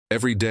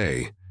Every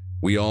day,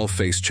 we all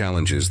face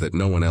challenges that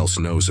no one else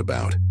knows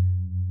about.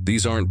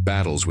 These aren't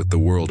battles with the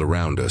world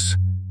around us,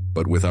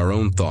 but with our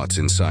own thoughts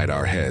inside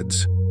our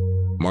heads.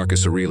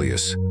 Marcus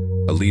Aurelius,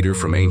 a leader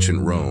from ancient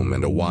Rome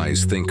and a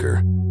wise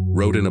thinker,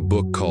 wrote in a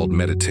book called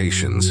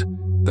Meditations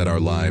that our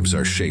lives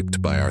are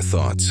shaped by our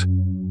thoughts.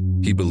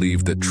 He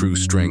believed that true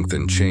strength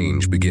and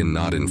change begin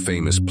not in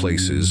famous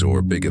places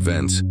or big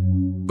events,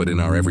 but in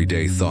our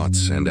everyday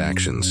thoughts and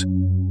actions.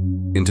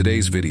 In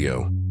today's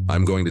video,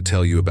 I'm going to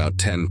tell you about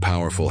 10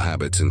 powerful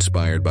habits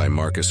inspired by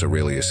Marcus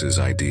Aurelius's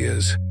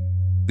ideas.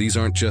 These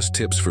aren't just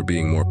tips for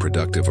being more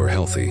productive or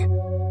healthy.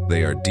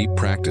 They are deep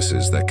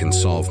practices that can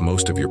solve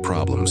most of your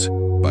problems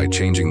by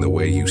changing the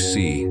way you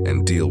see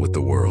and deal with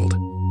the world.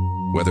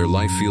 Whether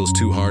life feels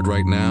too hard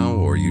right now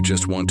or you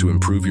just want to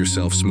improve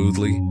yourself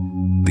smoothly,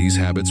 these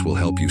habits will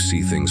help you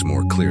see things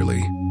more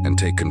clearly and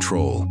take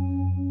control,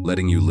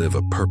 letting you live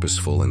a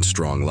purposeful and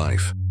strong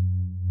life.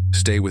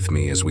 Stay with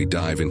me as we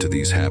dive into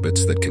these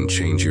habits that can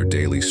change your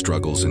daily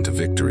struggles into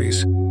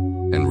victories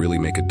and really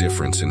make a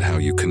difference in how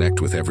you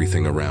connect with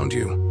everything around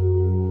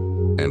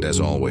you. And as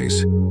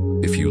always,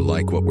 if you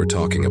like what we're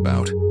talking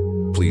about,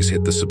 please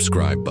hit the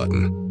subscribe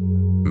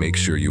button. Make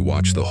sure you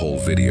watch the whole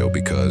video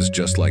because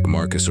just like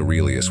Marcus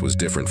Aurelius was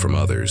different from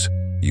others,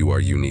 you are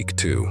unique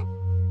too.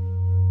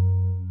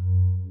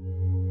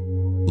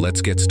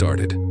 Let's get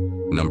started.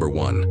 Number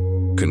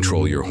 1.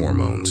 Control your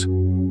hormones.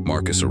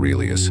 Marcus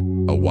Aurelius,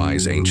 a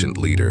wise ancient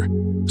leader,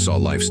 saw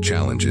life's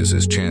challenges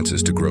as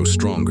chances to grow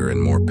stronger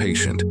and more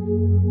patient.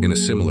 In a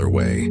similar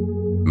way,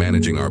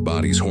 managing our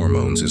body's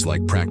hormones is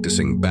like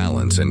practicing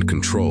balance and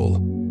control,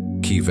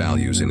 key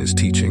values in his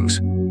teachings.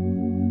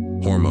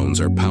 Hormones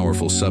are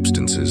powerful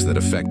substances that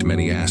affect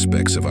many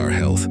aspects of our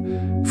health,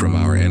 from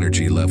our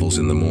energy levels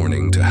in the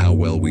morning to how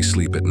well we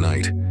sleep at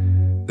night.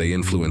 They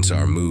influence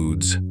our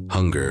moods,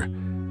 hunger,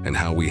 and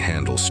how we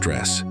handle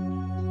stress.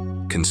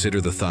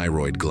 Consider the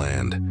thyroid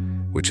gland,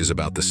 which is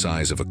about the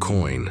size of a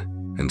coin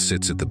and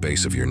sits at the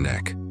base of your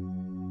neck.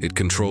 It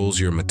controls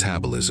your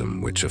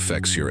metabolism, which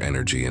affects your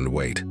energy and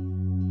weight.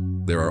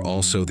 There are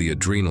also the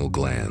adrenal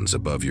glands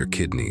above your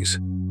kidneys,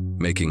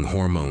 making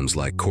hormones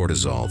like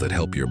cortisol that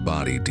help your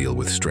body deal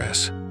with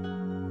stress.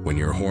 When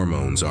your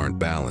hormones aren't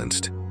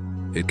balanced,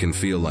 it can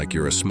feel like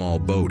you're a small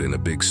boat in a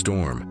big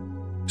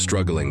storm,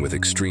 struggling with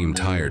extreme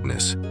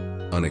tiredness,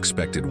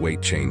 unexpected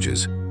weight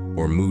changes,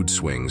 or mood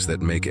swings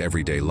that make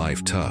everyday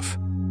life tough.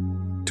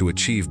 To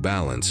achieve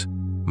balance,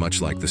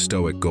 much like the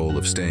Stoic goal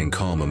of staying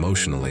calm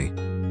emotionally,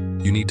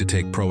 you need to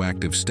take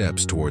proactive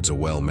steps towards a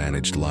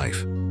well-managed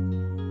life.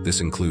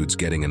 This includes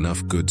getting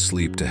enough good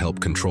sleep to help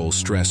control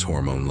stress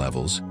hormone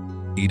levels,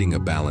 eating a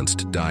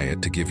balanced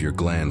diet to give your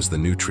glands the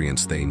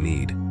nutrients they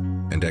need,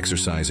 and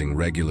exercising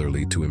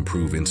regularly to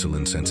improve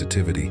insulin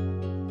sensitivity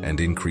and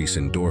increase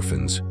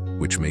endorphins,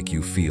 which make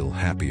you feel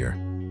happier.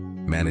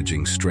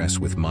 Managing stress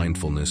with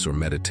mindfulness or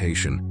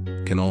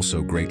meditation can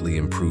also greatly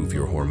improve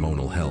your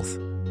hormonal health.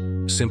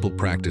 Simple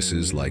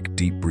practices like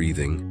deep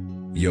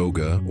breathing,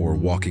 yoga, or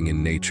walking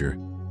in nature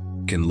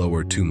can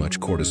lower too much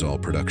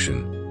cortisol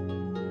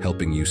production,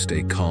 helping you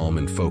stay calm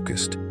and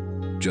focused,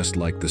 just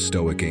like the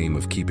Stoic aim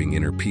of keeping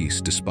inner peace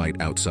despite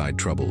outside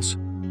troubles.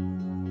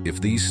 If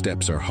these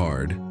steps are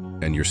hard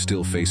and you're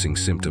still facing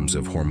symptoms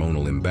of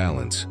hormonal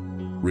imbalance,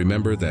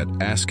 remember that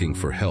asking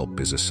for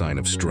help is a sign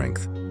of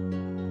strength.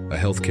 A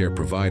healthcare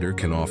provider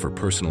can offer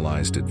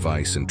personalized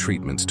advice and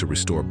treatments to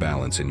restore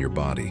balance in your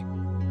body.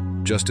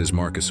 Just as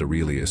Marcus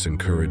Aurelius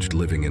encouraged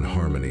living in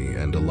harmony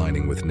and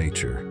aligning with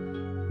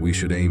nature, we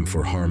should aim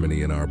for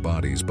harmony in our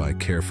bodies by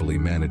carefully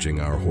managing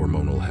our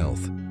hormonal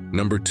health.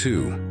 Number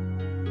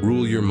 2.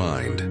 Rule your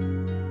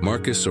mind.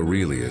 Marcus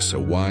Aurelius, a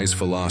wise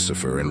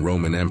philosopher and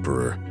Roman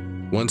emperor,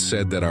 once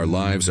said that our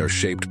lives are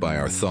shaped by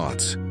our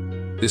thoughts.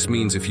 This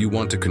means if you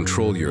want to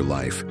control your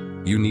life,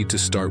 you need to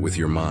start with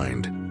your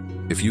mind.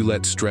 If you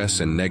let stress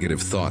and negative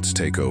thoughts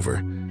take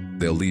over,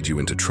 they'll lead you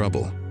into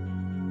trouble.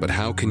 But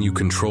how can you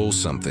control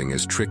something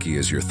as tricky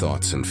as your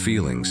thoughts and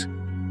feelings?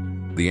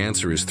 The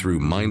answer is through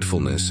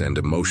mindfulness and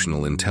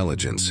emotional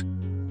intelligence,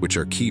 which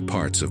are key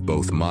parts of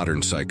both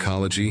modern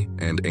psychology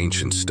and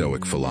ancient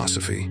Stoic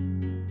philosophy.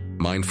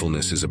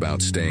 Mindfulness is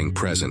about staying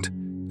present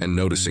and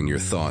noticing your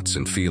thoughts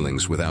and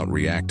feelings without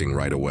reacting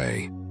right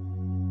away.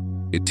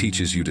 It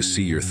teaches you to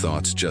see your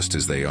thoughts just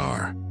as they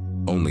are,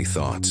 only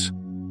thoughts.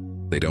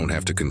 They don't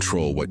have to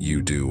control what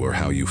you do or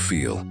how you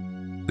feel.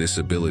 This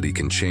ability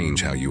can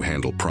change how you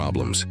handle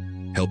problems,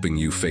 helping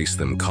you face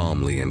them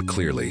calmly and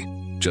clearly,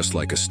 just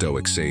like a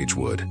Stoic sage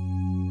would.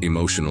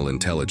 Emotional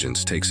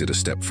intelligence takes it a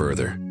step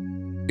further.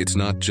 It's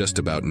not just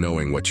about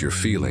knowing what you're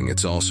feeling,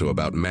 it's also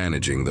about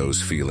managing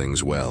those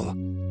feelings well.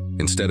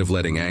 Instead of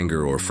letting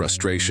anger or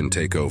frustration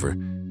take over,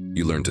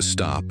 you learn to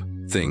stop,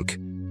 think,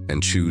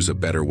 and choose a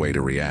better way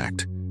to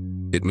react.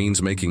 It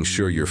means making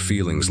sure your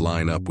feelings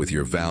line up with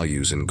your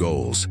values and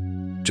goals,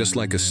 just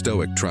like a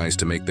Stoic tries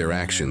to make their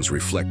actions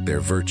reflect their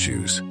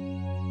virtues.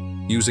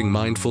 Using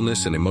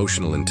mindfulness and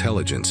emotional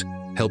intelligence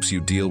helps you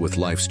deal with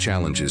life's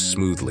challenges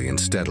smoothly and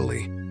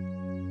steadily.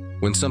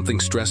 When something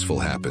stressful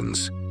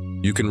happens,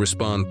 You can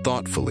respond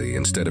thoughtfully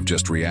instead of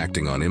just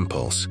reacting on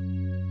impulse.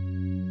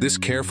 This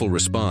careful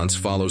response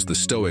follows the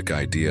Stoic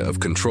idea of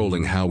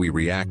controlling how we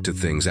react to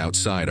things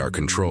outside our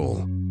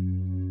control.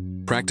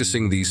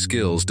 Practicing these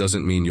skills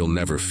doesn't mean you'll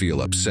never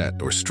feel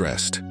upset or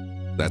stressed.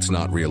 That's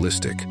not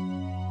realistic.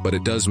 But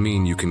it does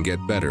mean you can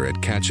get better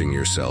at catching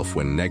yourself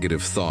when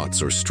negative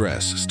thoughts or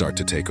stress start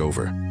to take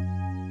over.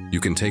 You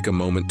can take a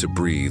moment to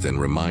breathe and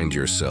remind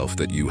yourself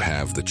that you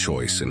have the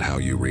choice in how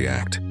you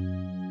react.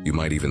 You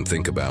might even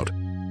think about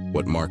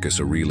what Marcus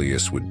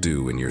Aurelius would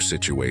do in your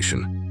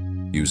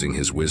situation, using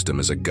his wisdom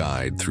as a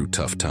guide through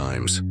tough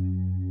times.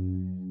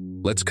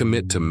 Let's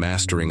commit to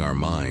mastering our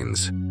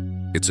minds.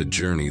 It's a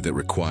journey that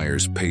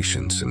requires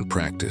patience and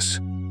practice.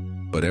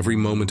 But every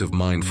moment of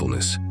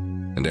mindfulness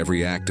and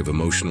every act of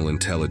emotional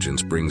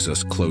intelligence brings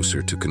us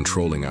closer to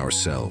controlling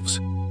ourselves,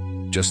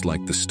 just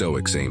like the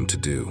Stoics aim to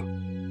do.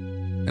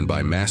 And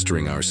by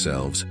mastering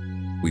ourselves,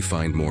 we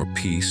find more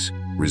peace,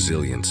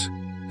 resilience,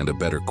 and a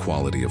better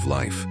quality of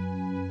life.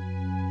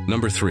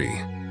 Number 3,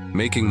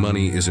 making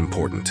money is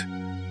important.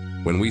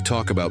 When we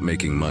talk about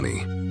making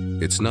money,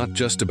 it's not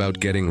just about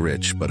getting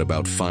rich, but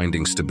about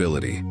finding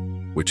stability,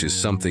 which is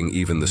something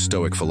even the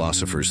Stoic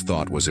philosophers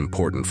thought was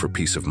important for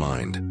peace of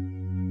mind.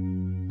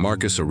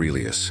 Marcus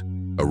Aurelius,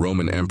 a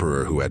Roman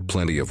emperor who had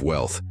plenty of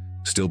wealth,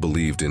 still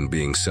believed in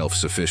being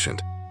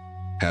self-sufficient.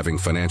 Having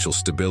financial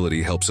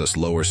stability helps us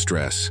lower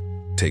stress,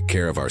 take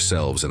care of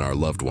ourselves and our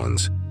loved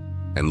ones,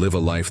 and live a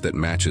life that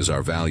matches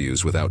our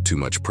values without too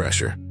much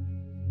pressure.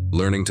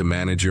 Learning to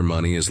manage your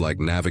money is like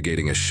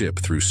navigating a ship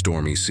through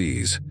stormy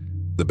seas.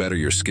 The better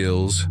your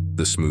skills,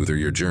 the smoother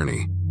your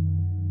journey.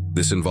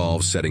 This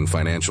involves setting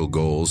financial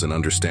goals and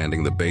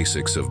understanding the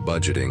basics of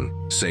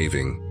budgeting,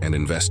 saving, and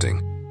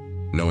investing.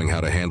 Knowing how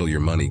to handle your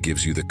money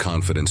gives you the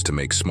confidence to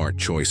make smart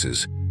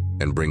choices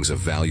and brings a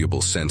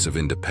valuable sense of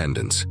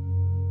independence.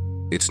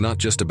 It's not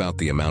just about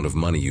the amount of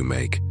money you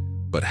make,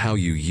 but how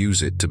you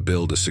use it to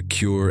build a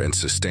secure and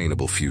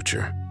sustainable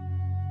future.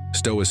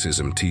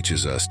 Stoicism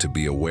teaches us to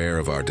be aware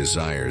of our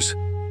desires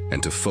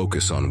and to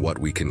focus on what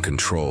we can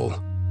control.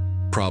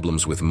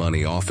 Problems with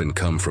money often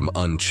come from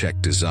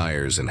unchecked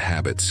desires and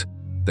habits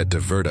that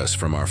divert us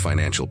from our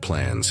financial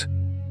plans.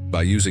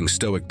 By using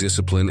Stoic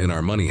discipline in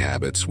our money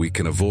habits, we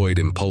can avoid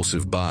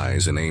impulsive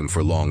buys and aim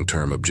for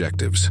long-term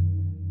objectives.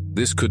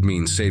 This could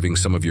mean saving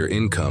some of your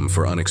income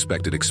for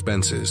unexpected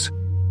expenses,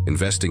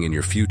 investing in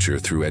your future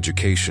through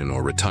education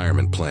or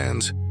retirement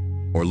plans,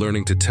 or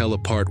learning to tell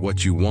apart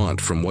what you want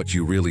from what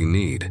you really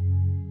need.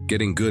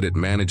 Getting good at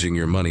managing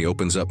your money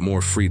opens up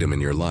more freedom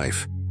in your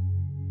life.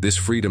 This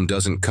freedom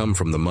doesn't come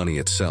from the money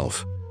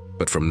itself,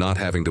 but from not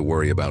having to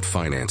worry about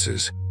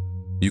finances.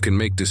 You can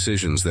make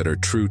decisions that are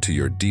true to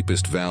your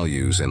deepest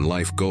values and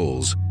life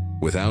goals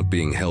without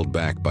being held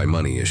back by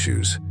money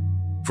issues.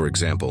 For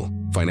example,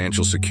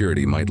 financial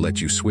security might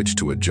let you switch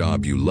to a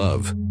job you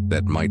love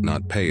that might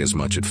not pay as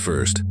much at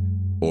first,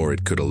 or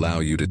it could allow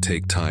you to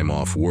take time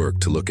off work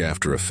to look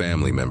after a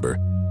family member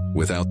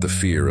without the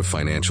fear of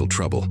financial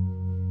trouble.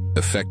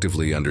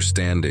 Effectively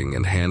understanding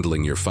and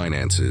handling your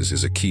finances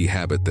is a key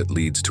habit that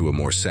leads to a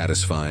more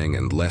satisfying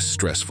and less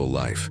stressful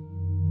life.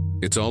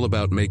 It's all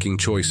about making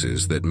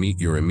choices that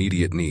meet your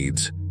immediate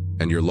needs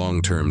and your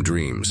long-term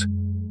dreams.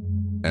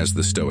 As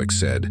the Stoics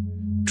said,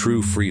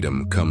 true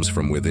freedom comes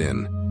from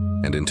within,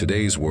 and in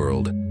today's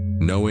world,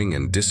 knowing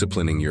and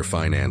disciplining your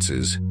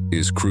finances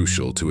is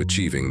crucial to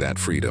achieving that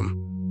freedom.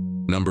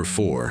 Number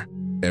 4,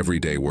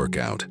 everyday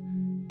workout.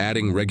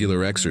 Adding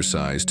regular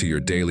exercise to your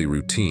daily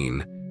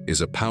routine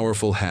is a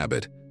powerful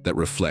habit that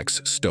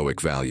reflects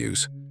Stoic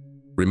values.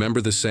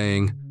 Remember the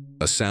saying,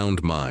 a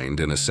sound mind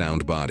and a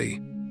sound body.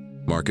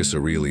 Marcus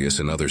Aurelius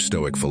and other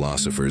Stoic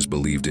philosophers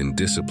believed in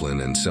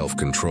discipline and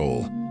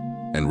self-control,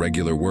 and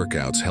regular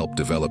workouts help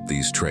develop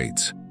these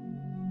traits.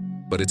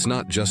 But it's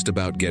not just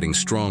about getting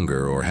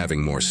stronger or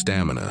having more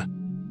stamina.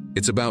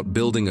 It's about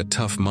building a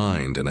tough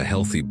mind and a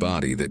healthy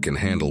body that can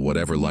handle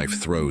whatever life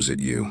throws at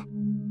you.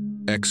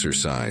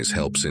 Exercise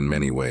helps in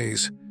many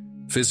ways.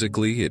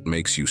 Physically, it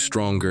makes you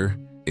stronger,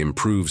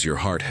 improves your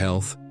heart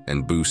health,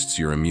 and boosts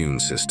your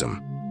immune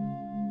system.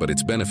 But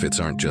its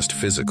benefits aren't just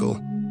physical.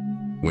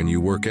 When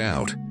you work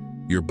out,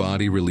 your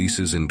body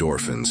releases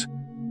endorphins,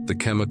 the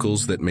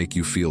chemicals that make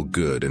you feel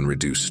good and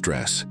reduce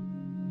stress.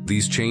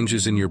 These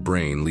changes in your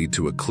brain lead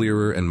to a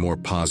clearer and more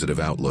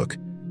positive outlook,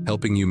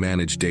 helping you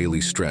manage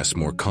daily stress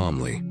more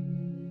calmly.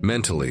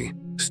 Mentally,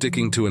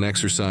 sticking to an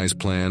exercise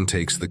plan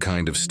takes the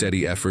kind of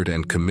steady effort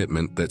and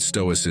commitment that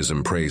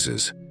Stoicism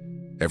praises.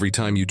 Every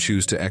time you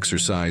choose to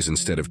exercise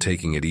instead of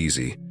taking it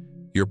easy,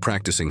 you're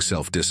practicing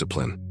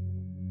self-discipline.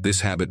 This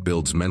habit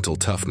builds mental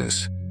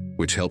toughness,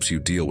 which helps you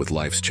deal with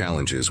life's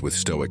challenges with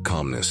Stoic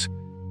calmness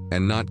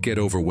and not get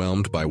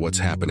overwhelmed by what's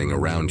happening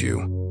around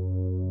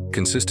you.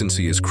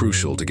 Consistency is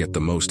crucial to get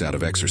the most out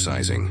of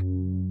exercising.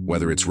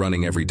 Whether it's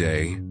running every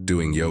day,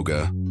 doing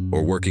yoga,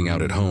 or working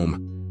out at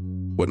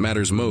home, what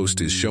matters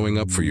most is showing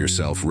up for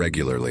yourself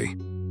regularly.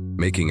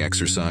 Making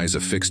exercise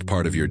a fixed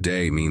part of your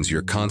day means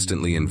you're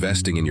constantly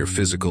investing in your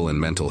physical and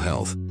mental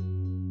health.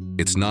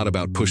 It's not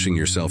about pushing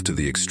yourself to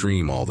the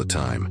extreme all the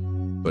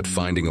time. but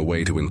finding a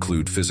way to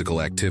include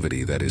physical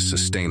activity that is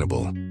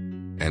sustainable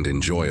and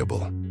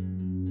enjoyable.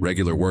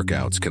 Regular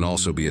workouts can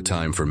also be a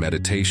time for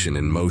meditation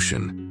in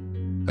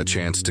motion, a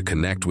chance to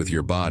connect with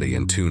your body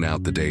and tune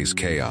out the day's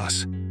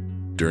chaos.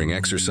 During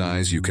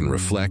exercise, you can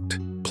reflect,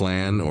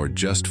 plan, or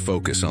just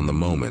focus on the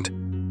moment,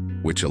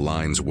 which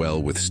aligns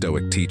well with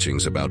Stoic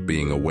teachings about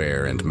being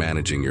aware and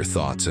managing your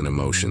thoughts and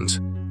emotions.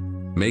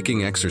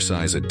 Making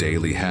exercise a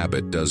daily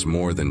habit does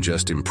more than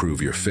just improve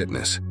your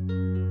fitness.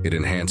 It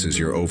enhances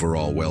your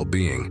overall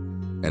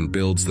well-being and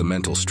builds the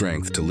mental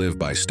strength to live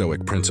by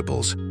Stoic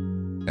principles.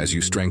 As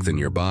you strengthen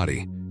your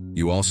body,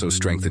 you also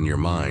strengthen your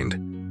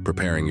mind,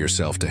 preparing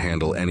yourself to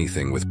handle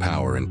anything with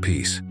power and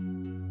peace.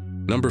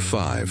 Number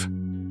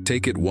 5.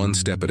 Take it one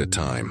step at a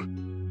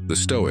time. The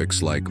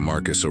Stoics, like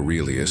Marcus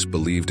Aurelius,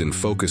 believed in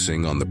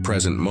focusing on the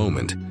present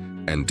moment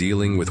and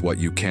dealing with what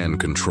you can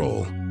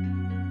control.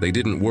 They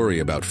didn't worry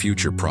about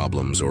future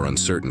problems or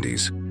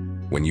uncertainties.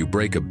 When you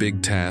break a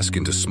big task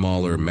into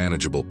smaller,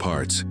 manageable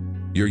parts,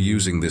 you're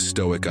using this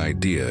Stoic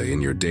idea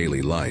in your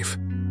daily life.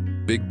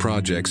 Big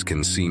projects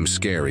can seem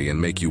scary and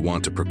make you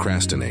want to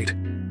procrastinate,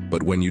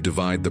 but when you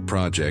divide the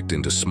project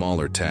into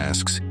smaller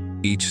tasks,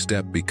 each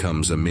step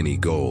becomes a mini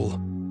goal.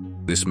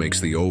 This makes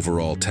the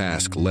overall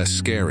task less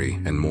scary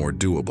and more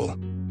doable.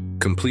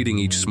 Completing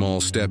each small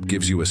step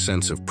gives you a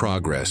sense of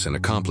progress and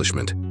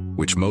accomplishment,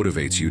 which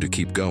motivates you to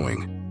keep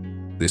going.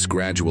 This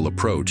gradual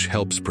approach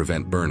helps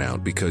prevent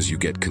burnout because you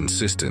get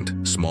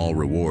consistent, small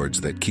rewards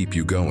that keep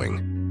you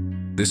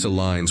going. This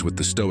aligns with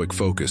the Stoic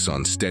focus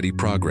on steady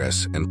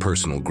progress and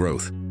personal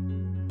growth.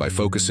 By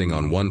focusing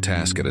on one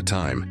task at a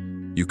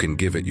time, you can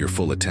give it your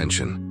full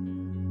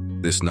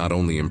attention. This not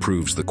only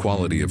improves the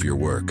quality of your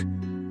work,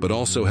 but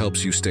also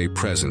helps you stay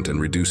present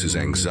and reduces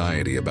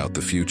anxiety about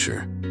the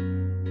future.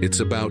 It's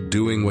about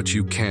doing what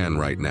you can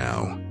right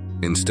now,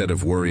 instead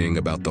of worrying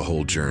about the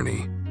whole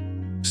journey.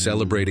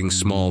 Celebrating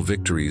small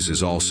victories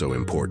is also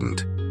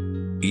important.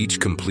 Each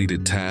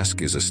completed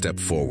task is a step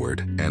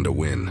forward and a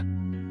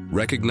win.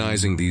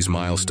 Recognizing these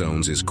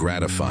milestones is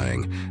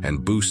gratifying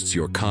and boosts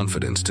your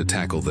confidence to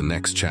tackle the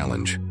next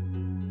challenge.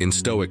 In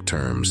Stoic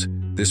terms,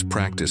 this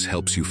practice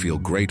helps you feel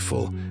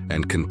grateful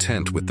and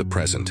content with the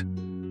present.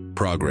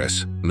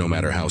 Progress, no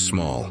matter how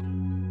small,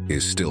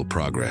 is still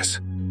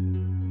progress.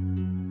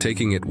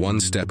 Taking it one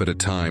step at a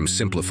time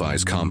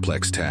simplifies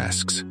complex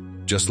tasks,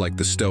 just like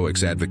the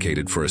Stoics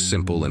advocated for a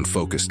simple and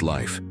focused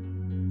life.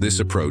 This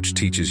approach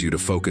teaches you to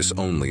focus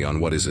only on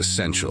what is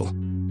essential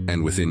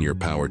and within your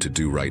power to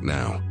do right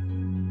now.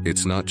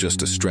 It's not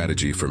just a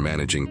strategy for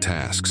managing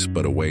tasks,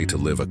 but a way to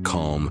live a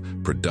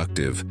calm,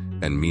 productive,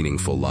 and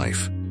meaningful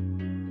life.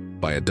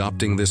 By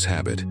adopting this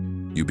habit,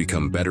 you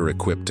become better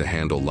equipped to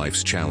handle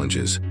life's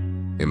challenges,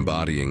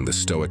 embodying the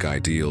Stoic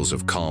ideals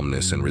of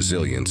calmness and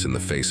resilience in the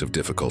face of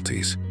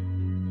difficulties.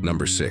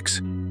 Number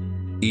 6.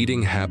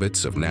 Eating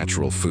habits of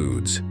natural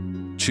foods.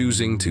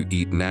 Choosing to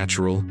eat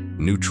natural,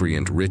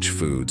 nutrient-rich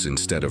foods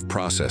instead of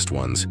processed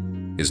ones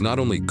is not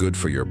only good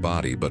for your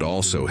body but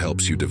also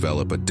helps you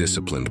develop a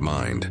disciplined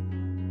mind,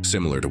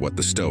 similar to what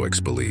the Stoics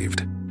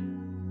believed.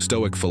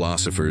 Stoic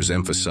philosophers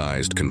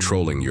emphasized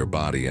controlling your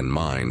body and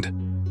mind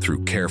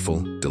through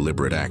careful,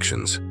 deliberate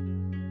actions.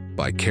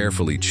 By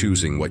carefully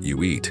choosing what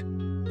you eat,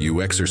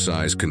 you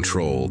exercise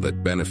control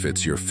that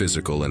benefits your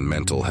physical and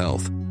mental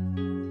health.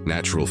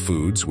 Natural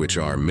foods, which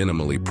are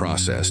minimally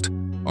processed,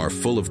 are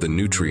full of the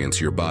nutrients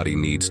your body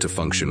needs to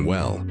function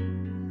well.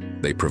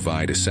 They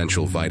provide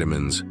essential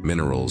vitamins,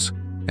 minerals,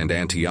 and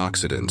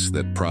antioxidants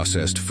that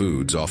processed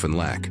foods often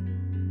lack.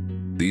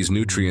 These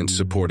nutrients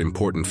support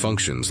important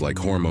functions like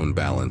hormone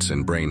balance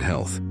and brain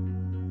health.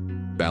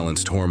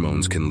 Balanced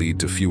hormones can lead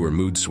to fewer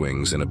mood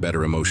swings and a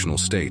better emotional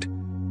state,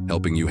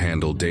 helping you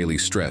handle daily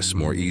stress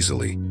more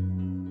easily.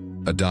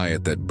 A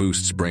diet that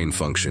boosts brain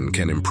function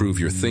can improve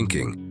your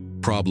thinking,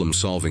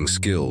 problem-solving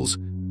skills,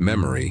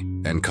 memory,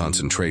 and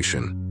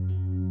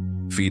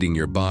concentration. Feeding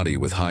your body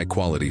with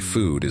high-quality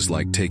food is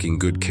like taking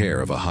good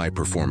care of a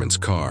high-performance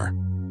car.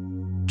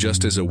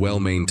 Just as a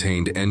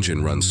well-maintained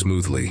engine runs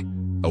smoothly,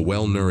 a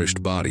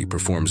well-nourished body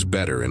performs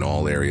better in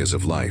all areas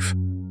of life.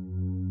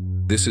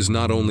 This is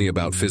not only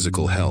about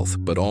physical health,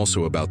 but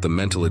also about the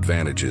mental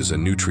advantages a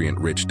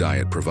nutrient-rich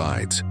diet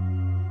provides.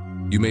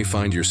 You may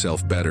find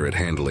yourself better at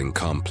handling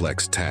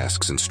complex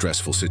tasks and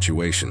stressful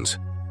situations,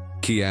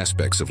 key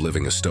aspects of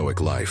living a Stoic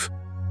life,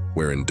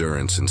 where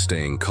endurance and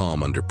staying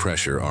calm under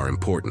pressure are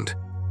important.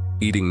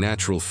 Eating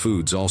natural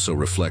foods also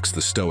reflects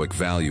the Stoic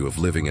value of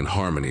living in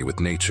harmony with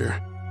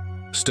nature.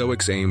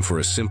 Stoics aim for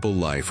a simple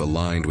life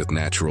aligned with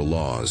natural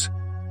laws,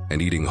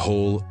 and eating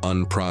whole,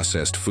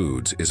 unprocessed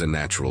foods is a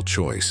natural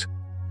choice.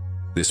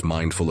 This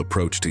mindful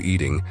approach to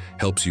eating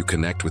helps you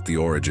connect with the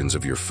origins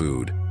of your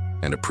food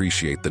and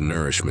appreciate the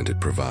nourishment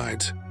it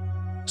provides.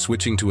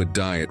 Switching to a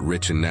diet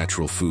rich in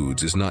natural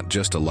foods is not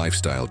just a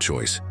lifestyle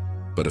choice,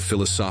 but a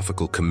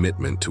philosophical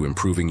commitment to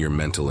improving your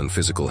mental and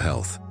physical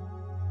health.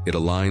 It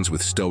aligns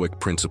with Stoic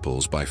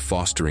principles by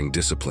fostering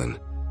discipline,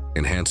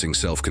 enhancing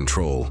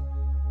self-control,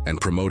 and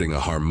promoting a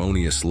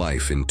harmonious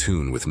life in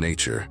tune with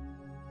nature.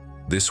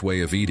 This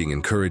way of eating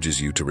encourages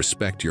you to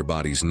respect your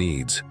body's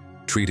needs,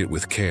 treat it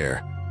with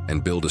care,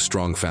 and build a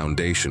strong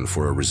foundation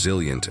for a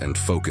resilient and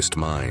focused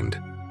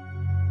mind.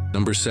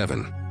 Number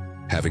 7.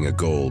 Having a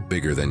goal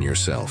bigger than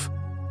yourself.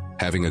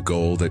 Having a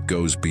goal that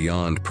goes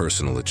beyond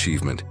personal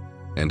achievement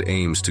and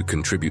aims to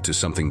contribute to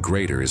something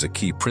greater is a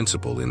key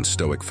principle in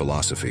Stoic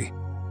philosophy.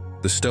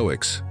 The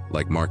Stoics,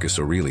 like Marcus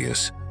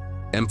Aurelius,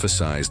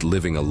 emphasized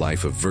living a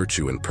life of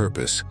virtue and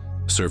purpose,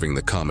 serving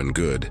the common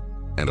good,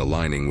 and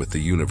aligning with the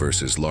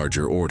universe's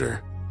larger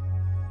order.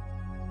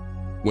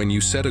 When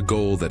you set a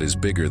goal that is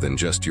bigger than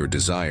just your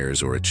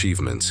desires or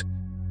achievements,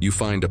 you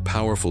find a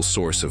powerful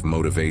source of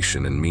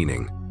motivation and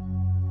meaning.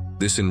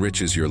 This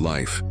enriches your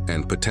life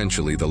and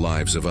potentially the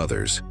lives of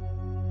others.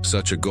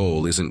 Such a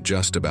goal isn't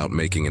just about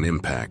making an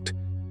impact.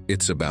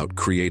 It's about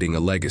creating a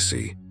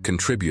legacy,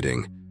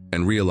 contributing,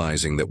 and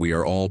realizing that we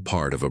are all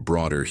part of a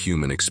broader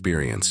human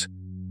experience.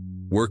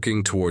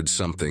 Working towards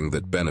something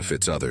that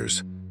benefits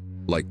others,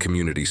 like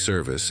community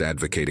service,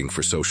 advocating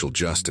for social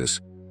justice,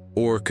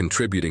 or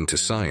contributing to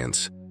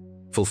science,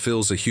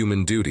 fulfills a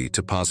human duty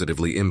to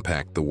positively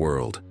impact the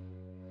world.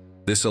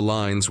 This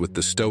aligns with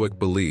the Stoic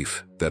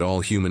belief that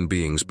all human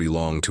beings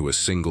belong to a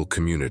single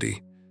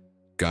community,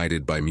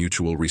 guided by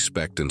mutual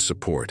respect and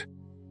support.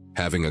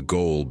 Having a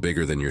goal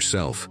bigger than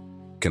yourself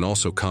can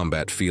also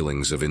combat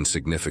feelings of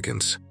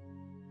insignificance.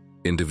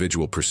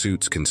 Individual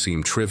pursuits can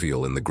seem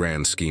trivial in the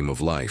grand scheme of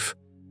life,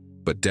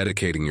 but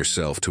dedicating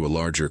yourself to a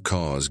larger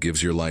cause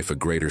gives your life a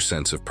greater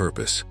sense of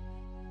purpose.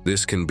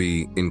 This can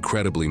be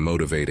incredibly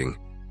motivating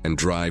and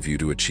drive you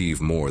to achieve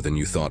more than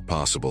you thought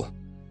possible.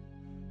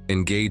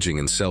 Engaging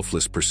in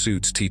selfless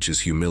pursuits teaches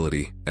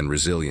humility and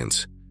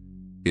resilience.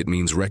 It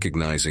means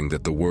recognizing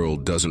that the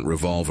world doesn't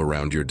revolve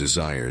around your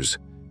desires,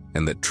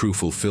 and that true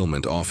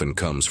fulfillment often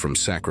comes from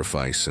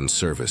sacrifice and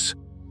service.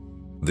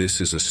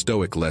 This is a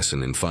Stoic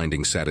lesson in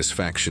finding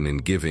satisfaction in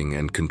giving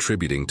and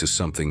contributing to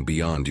something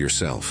beyond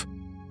yourself.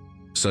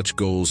 Such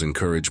goals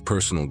encourage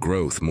personal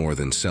growth more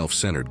than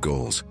self-centered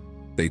goals.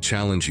 They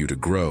challenge you to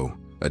grow,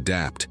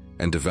 adapt,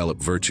 and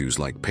develop virtues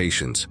like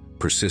patience,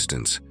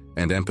 persistence,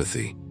 and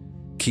empathy,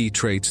 key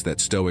traits that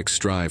Stoics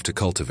strive to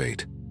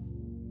cultivate.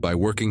 By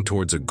working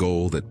towards a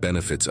goal that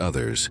benefits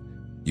others,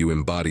 you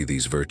embody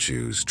these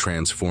virtues,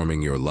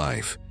 transforming your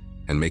life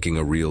and making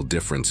a real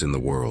difference in the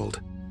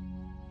world.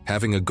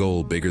 Having a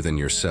goal bigger than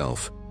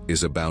yourself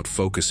is about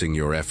focusing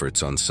your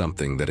efforts on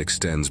something that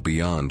extends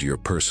beyond your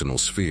personal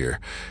sphere,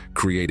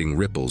 creating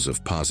ripples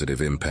of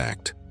positive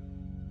impact.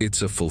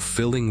 It's a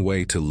fulfilling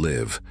way to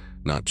live,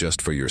 not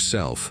just for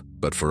yourself,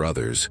 but for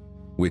others,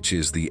 which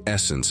is the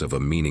essence of a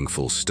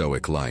meaningful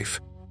Stoic life.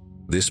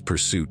 This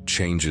pursuit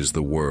changes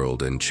the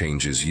world and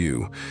changes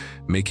you,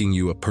 making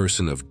you a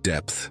person of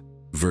depth,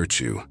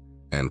 virtue,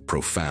 and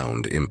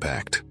profound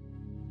impact.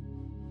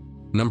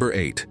 Number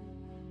 8.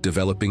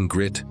 Developing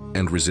grit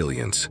and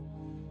resilience.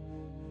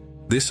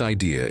 This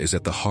idea is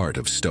at the heart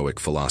of Stoic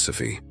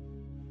philosophy.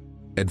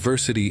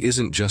 Adversity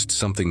isn't just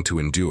something to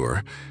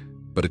endure,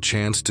 but a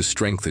chance to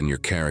strengthen your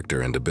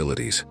character and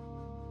abilities.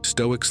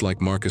 Stoics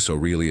like Marcus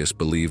Aurelius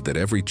believed that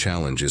every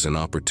challenge is an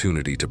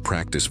opportunity to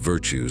practice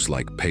virtues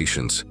like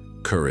patience,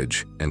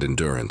 courage, and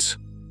endurance.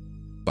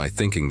 By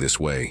thinking this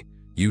way,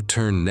 you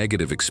turn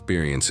negative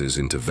experiences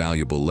into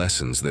valuable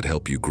lessons that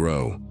help you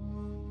grow.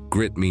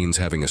 Grit means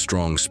having a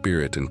strong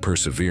spirit and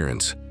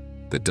perseverance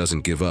that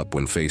doesn't give up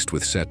when faced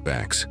with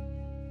setbacks.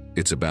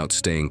 It's about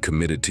staying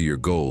committed to your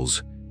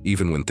goals,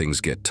 even when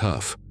things get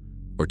tough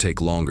or take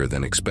longer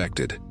than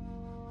expected.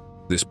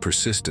 This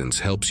persistence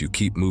helps you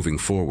keep moving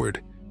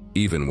forward,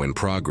 even when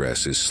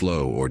progress is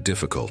slow or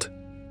difficult.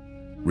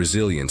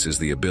 Resilience is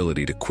the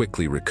ability to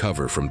quickly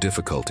recover from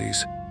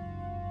difficulties.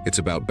 It's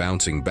about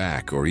bouncing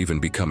back or even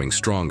becoming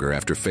stronger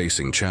after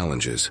facing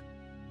challenges.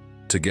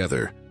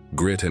 Together,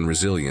 grit and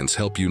resilience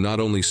help you not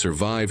only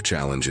survive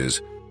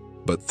challenges,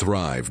 but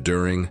thrive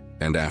during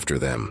and after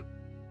them.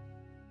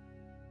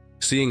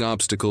 Seeing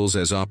obstacles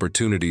as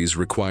opportunities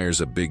requires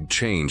a big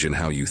change in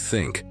how you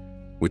think,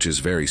 which is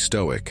very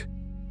Stoic.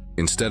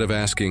 Instead of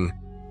asking,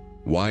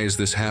 "Why is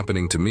this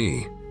happening to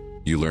me?"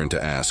 you learn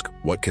to ask,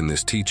 "What can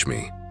this teach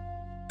me?"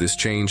 This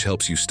change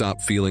helps you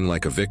stop feeling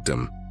like a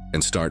victim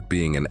and start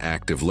being an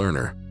active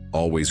learner,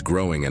 always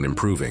growing and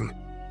improving.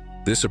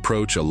 This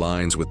approach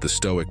aligns with the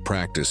Stoic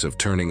practice of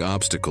turning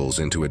obstacles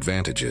into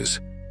advantages.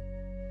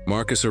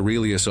 Marcus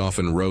Aurelius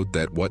often wrote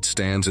that what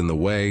stands in the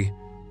way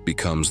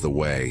becomes the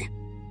way.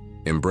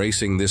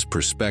 Embracing this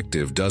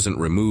perspective doesn't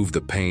remove the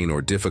pain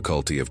or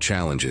difficulty of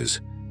challenges,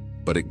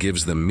 but it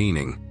gives them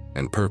meaning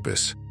and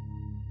purpose.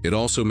 It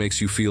also makes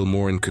you feel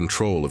more in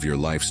control of your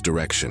life's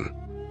direction.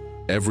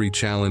 Every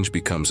challenge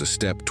becomes a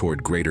step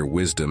toward greater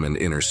wisdom and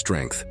inner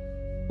strength,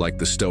 like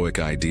the Stoic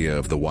idea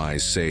of the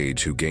wise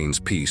sage who gains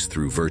peace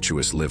through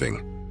virtuous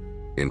living.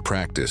 In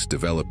practice,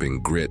 developing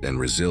grit and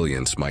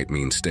resilience might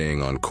mean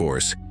staying on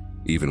course,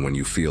 even when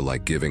you feel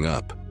like giving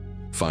up,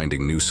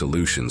 finding new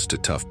solutions to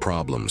tough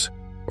problems,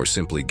 or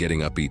simply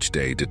getting up each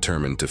day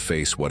determined to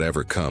face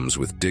whatever comes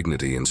with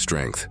dignity and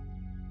strength.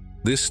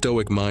 This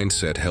Stoic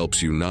mindset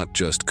helps you not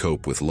just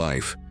cope with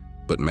life,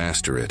 but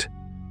master it.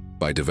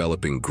 By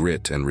developing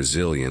grit and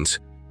resilience,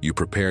 you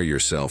prepare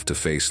yourself to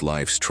face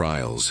life's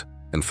trials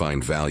and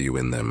find value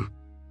in them.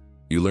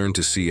 You learn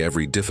to see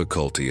every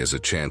difficulty as a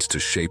chance to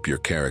shape your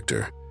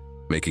character,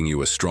 making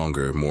you a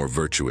stronger, more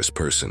virtuous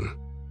person.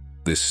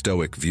 This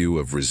stoic view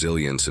of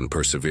resilience and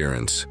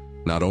perseverance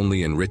not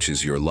only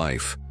enriches your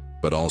life,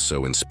 but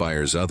also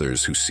inspires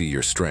others who see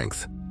your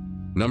strength.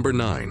 Number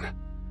 9.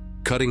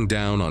 Cutting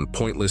down on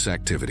pointless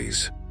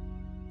activities.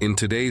 In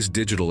today's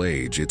digital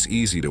age, it's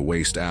easy to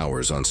waste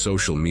hours on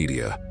social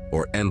media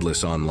or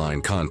endless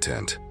online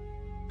content.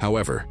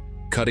 However,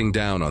 cutting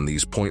down on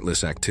these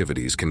pointless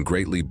activities can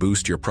greatly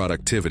boost your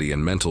productivity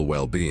and mental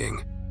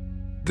well-being.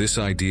 This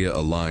idea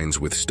aligns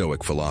with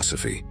Stoic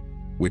philosophy,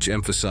 which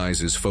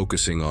emphasizes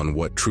focusing on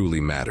what truly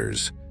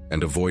matters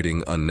and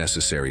avoiding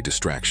unnecessary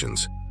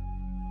distractions.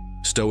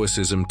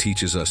 Stoicism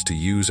teaches us to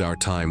use our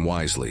time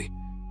wisely,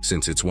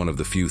 since it's one of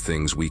the few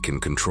things we can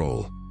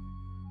control.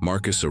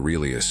 Marcus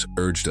Aurelius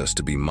urged us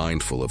to be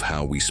mindful of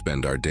how we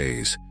spend our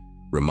days,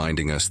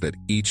 reminding us that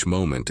each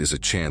moment is a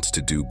chance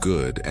to do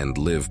good and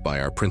live by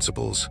our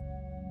principles.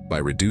 By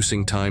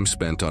reducing time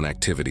spent on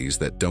activities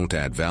that don't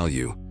add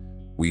value,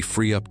 we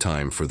free up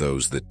time for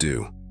those that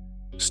do.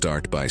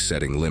 Start by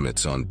setting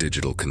limits on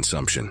digital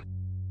consumption.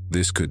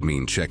 This could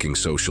mean checking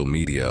social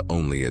media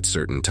only at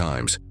certain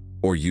times,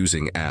 or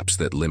using apps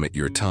that limit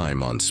your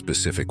time on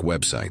specific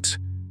websites.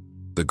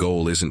 The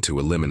goal isn't to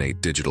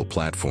eliminate digital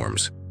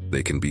platforms.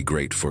 They can be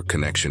great for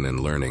connection and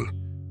learning,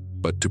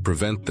 but to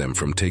prevent them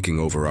from taking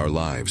over our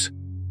lives.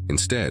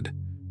 Instead,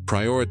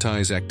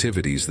 prioritize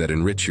activities that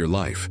enrich your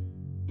life.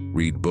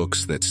 Read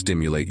books that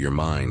stimulate your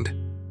mind,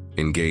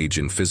 engage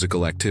in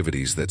physical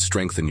activities that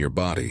strengthen your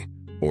body,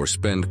 or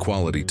spend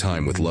quality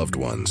time with loved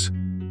ones.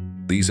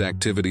 These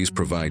activities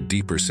provide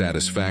deeper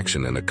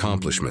satisfaction and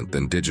accomplishment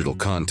than digital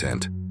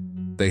content.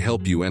 They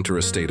help you enter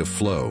a state of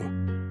flow,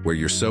 where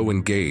you're so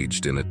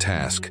engaged in a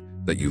task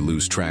that you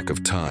lose track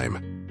of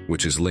time,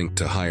 which is linked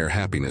to higher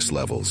happiness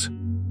levels.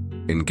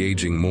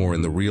 Engaging more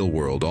in the real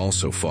world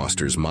also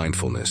fosters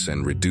mindfulness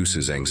and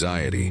reduces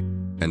anxiety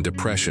and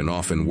depression,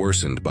 often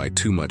worsened by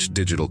too much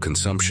digital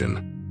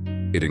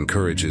consumption. It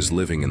encourages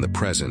living in the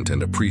present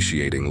and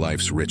appreciating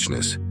life's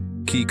richness,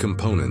 key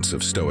components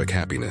of Stoic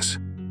happiness.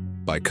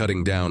 By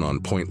cutting down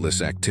on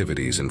pointless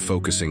activities and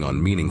focusing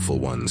on meaningful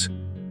ones,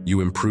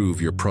 you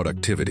improve your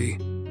productivity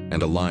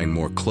and align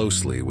more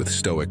closely with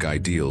Stoic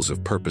ideals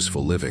of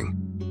purposeful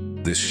living.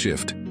 This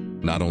shift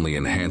not only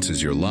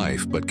enhances your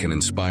life, but can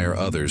inspire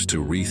others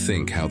to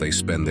rethink how they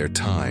spend their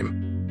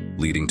time,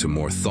 leading to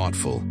more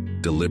thoughtful,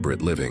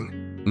 deliberate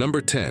living. Number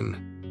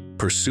 10.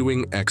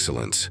 Pursuing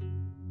excellence.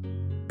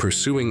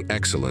 Pursuing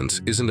excellence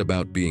isn't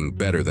about being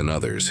better than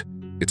others.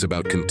 It's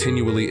about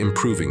continually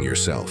improving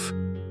yourself.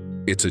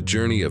 It's a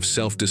journey of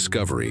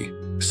self-discovery,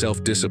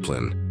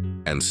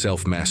 self-discipline, and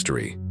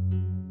self-mastery.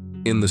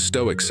 In the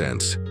Stoic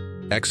sense,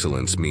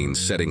 excellence means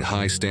setting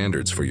high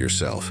standards for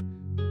yourself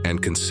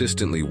and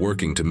consistently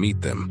working to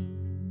meet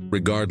them,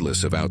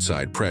 regardless of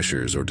outside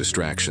pressures or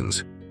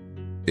distractions.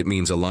 It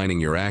means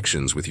aligning your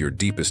actions with your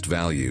deepest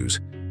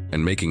values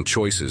and making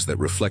choices that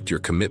reflect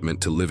your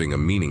commitment to living a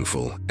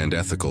meaningful and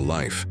ethical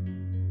life.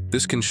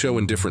 This can show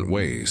in different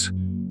ways,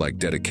 like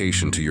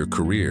dedication to your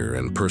career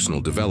and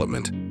personal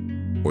development,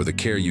 or the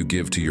care you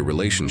give to your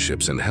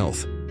relationships and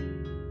health.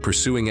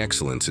 Pursuing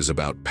excellence is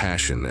about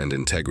passion and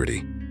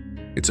integrity.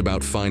 It's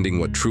about finding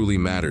what truly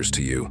matters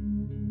to you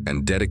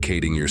and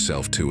dedicating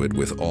yourself to it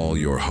with all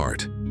your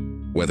heart.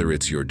 Whether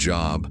it's your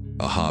job,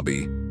 a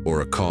hobby, or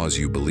a cause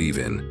you believe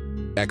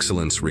in,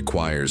 excellence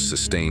requires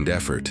sustained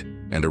effort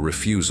and a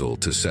refusal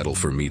to settle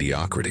for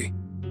mediocrity.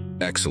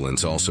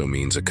 Excellence also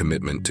means a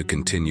commitment to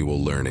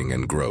continual learning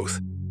and growth.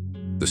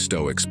 The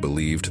Stoics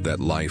believed that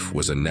life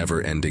was a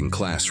never-ending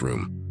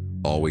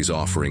classroom, always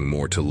offering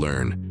more to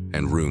learn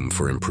and room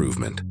for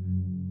improvement.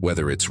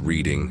 Whether it's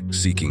reading,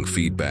 seeking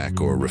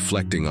feedback, or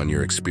reflecting on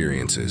your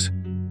experiences,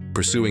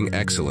 pursuing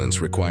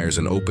excellence requires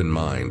an open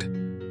mind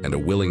and a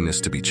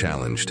willingness to be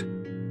challenged.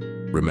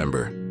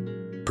 Remember,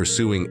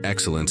 pursuing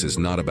excellence is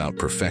not about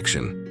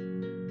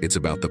perfection. It's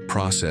about the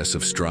process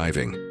of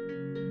striving.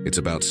 It's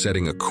about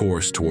setting a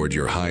course toward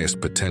your highest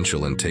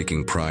potential and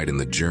taking pride in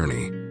the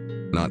journey,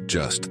 not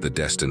just the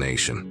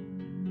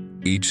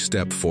destination. Each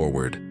step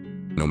forward,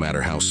 no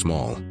matter how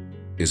small,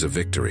 is a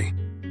victory.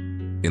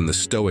 In the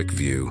Stoic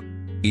view,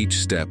 each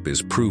step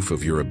is proof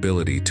of your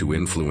ability to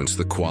influence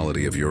the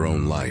quality of your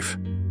own life.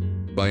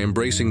 By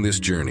embracing this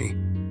journey,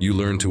 you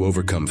learn to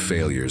overcome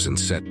failures and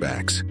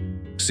setbacks,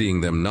 seeing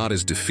them not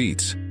as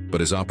defeats,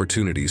 but as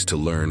opportunities to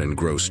learn and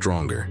grow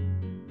stronger.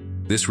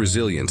 This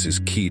resilience is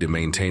key to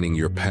maintaining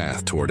your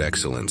path toward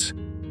excellence.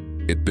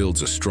 It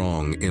builds a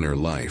strong inner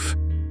life,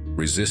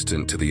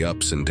 resistant to the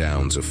ups and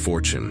downs of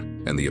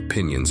fortune and the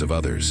opinions of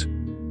others.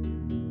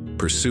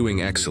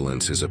 Pursuing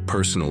excellence is a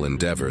personal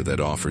endeavor that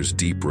offers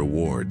deep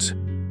rewards.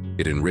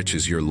 It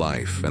enriches your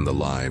life and the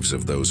lives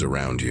of those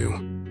around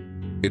you.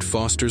 It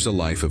fosters a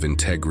life of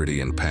integrity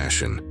and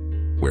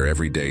passion, where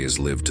every day is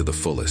lived to the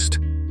fullest.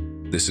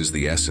 This is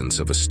the essence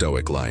of a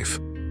Stoic life,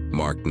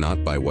 marked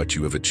not by what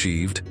you have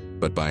achieved,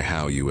 but by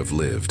how you have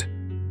lived.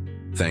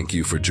 Thank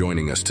you for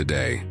joining us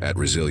today at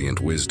Resilient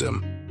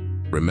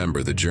Wisdom.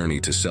 Remember, the journey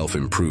to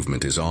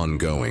self-improvement is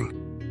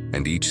ongoing,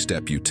 and each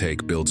step you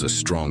take builds a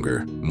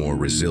stronger, more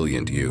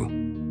resilient you.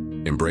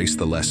 Embrace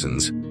the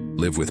lessons,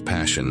 live with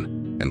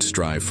passion, and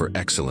strive for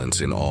excellence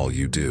in all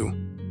you do.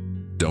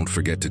 Don't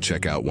forget to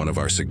check out one of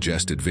our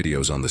suggested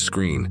videos on the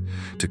screen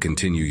to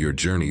continue your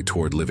journey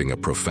toward living a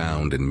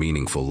profound and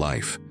meaningful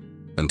life.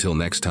 Until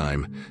next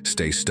time,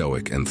 stay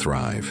stoic and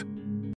thrive.